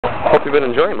Hope you've been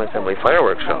enjoying my family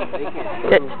fireworks show.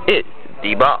 It is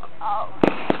D-Bob.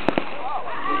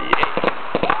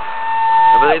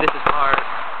 I believe this is part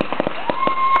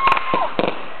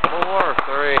 4 or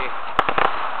 3.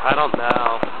 I don't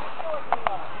know.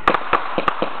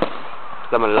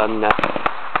 I'm alone now.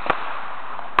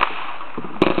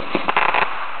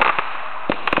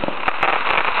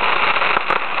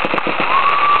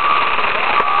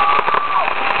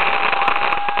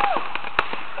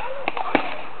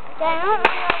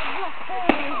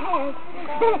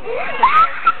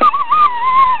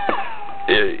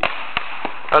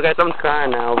 Okay, someone's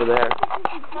crying now over there.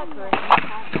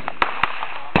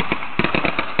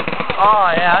 Oh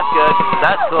yeah, that's good.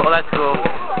 That's cool, that's cool.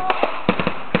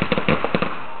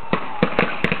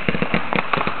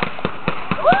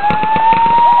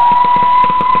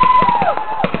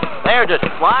 They're just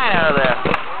flying out of there.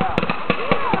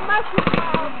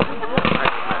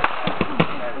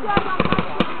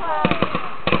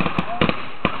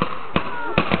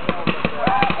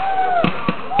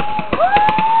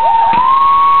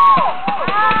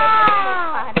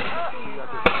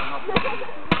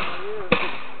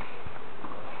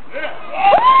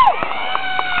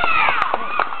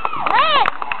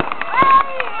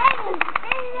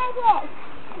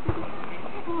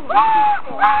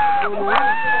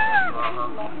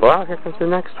 Well, here comes the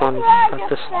next one. Got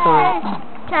to start.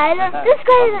 Tyler, this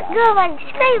guy's going like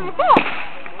scream his head.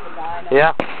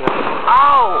 Yeah.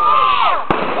 Oh!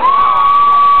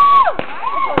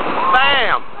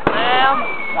 Bam! Bam!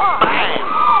 Bam!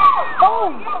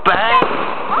 Bam!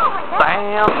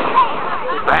 Bam!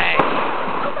 Bam!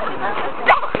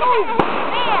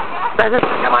 There's a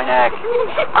stick in my neck!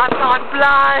 I'm not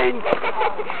blind!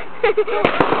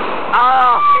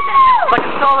 Oh! It's like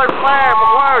a solar flare,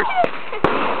 but worse!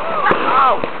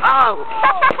 Oh! Oh!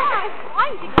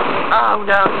 Oh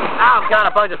no! Oh god,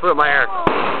 a bug just flew in my hair!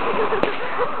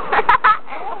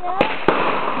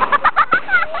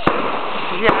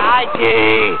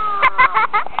 Yikes!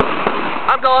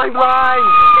 I'm going blind!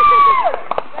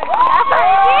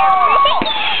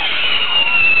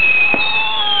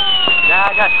 Nah,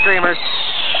 I got streamers.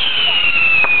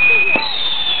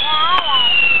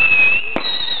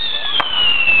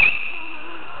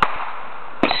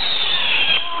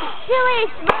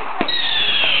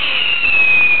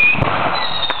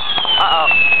 Uh-oh.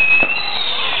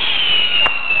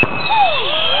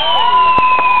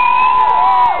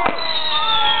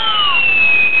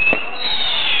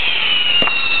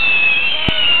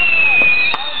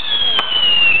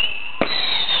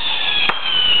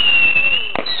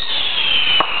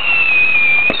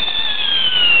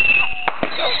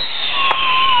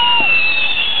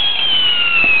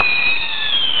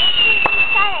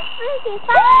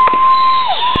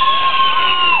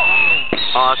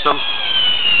 Awesome.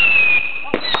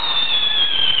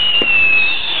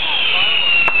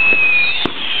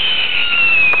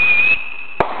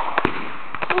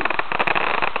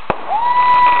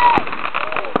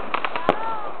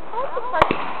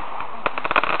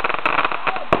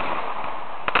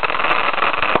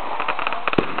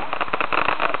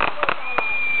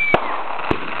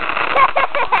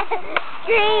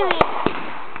 Screaming.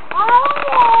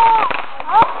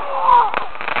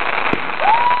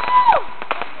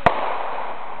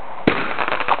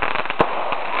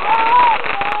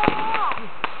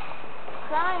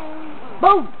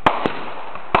 Boom!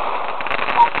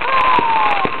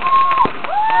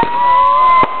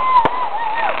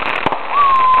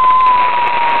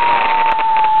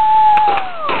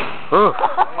 Ooh,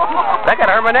 that got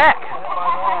hurt my neck.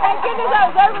 Thank goodness I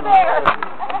was over there.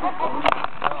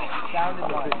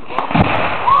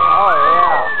 Oh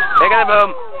yeah. Take it, boom.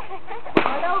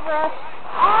 Right over us.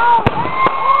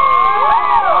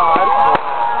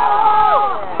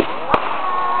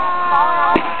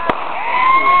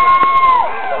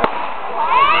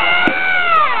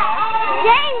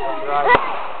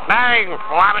 Bang!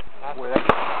 Flap it!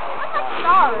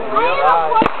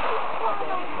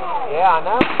 Yeah, I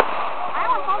know. I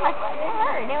almost felt like it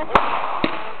hurt. It was.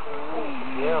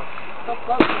 Yeah.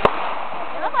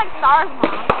 It looked like stars, Mom.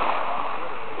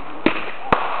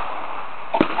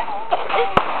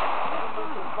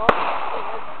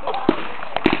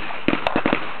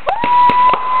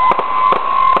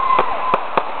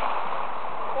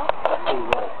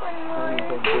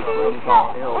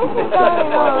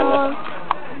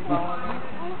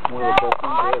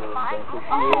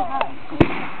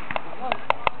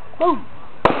 Boom!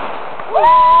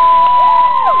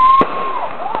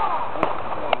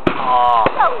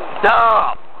 Oh,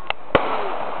 stop!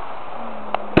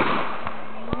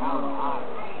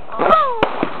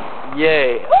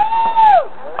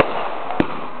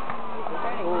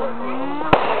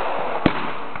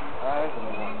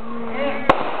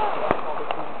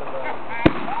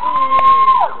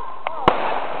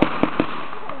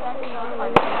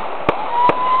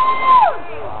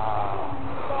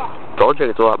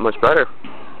 project gets a lot much better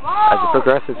as it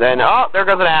progresses. And oh, there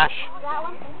goes an ash.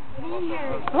 One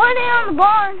in on the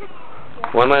barn.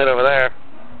 One right over there.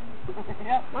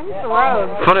 One hit the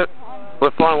road. Put it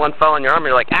with one fell on your arm.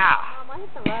 You're like, ah. One hit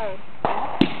the road.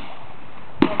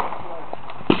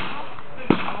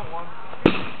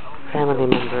 Family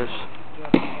members.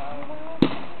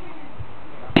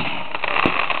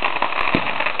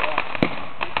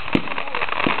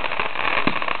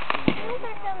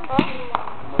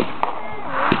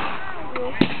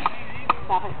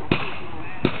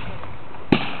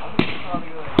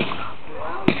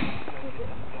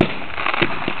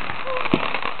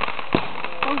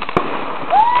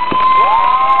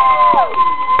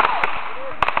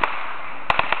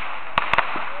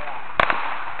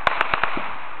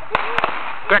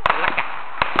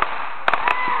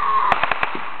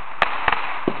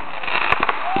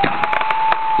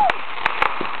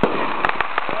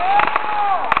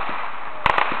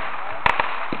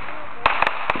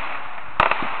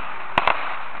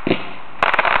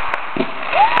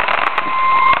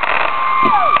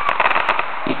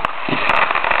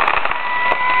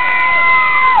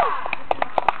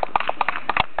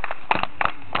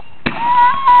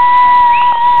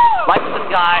 Lights in the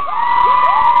sky.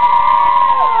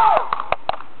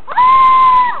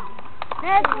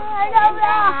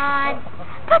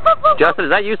 Justin,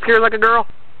 is that you scared like a girl?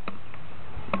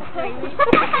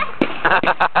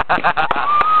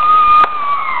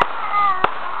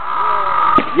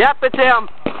 Yep, it's him.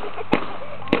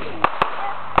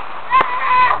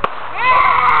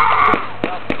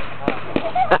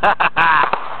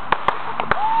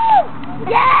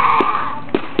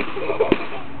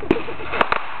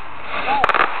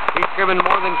 He's screaming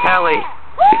more than Kelly.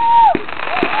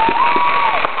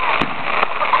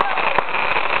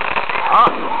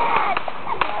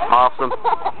 Awesome.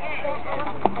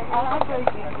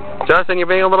 Justin, you're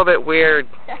being a little bit weird.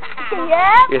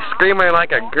 Yeah. You're screaming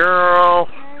like a girl.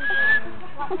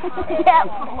 Yeah.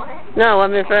 No, let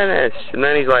me finish. And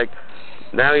then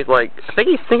now he's like, I think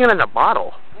he's singing in a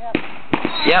bottle.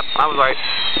 Yep, I was right.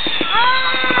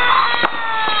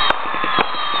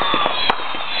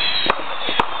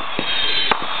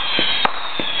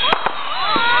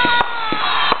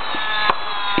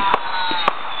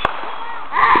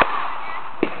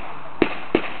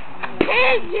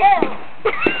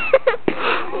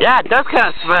 Yeah, it does kind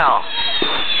of smell.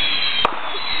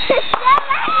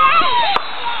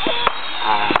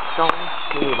 Don't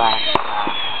be back.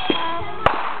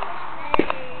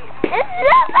 It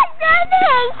smells like rotten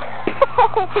eggs.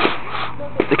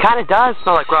 It kind of does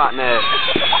smell like rotten eggs.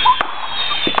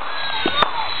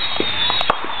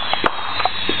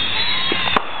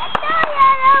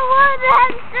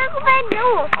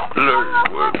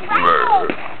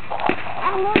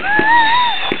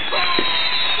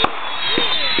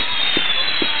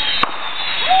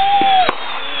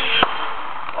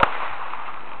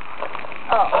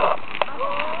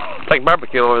 It's like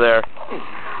barbecue over there.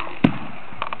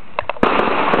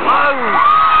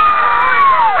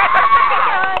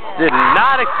 Did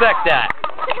not expect that.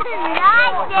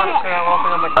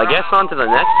 I guess on to the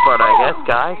next part, I guess,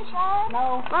 guys.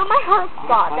 Well, my heart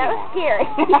stopped. That was scary.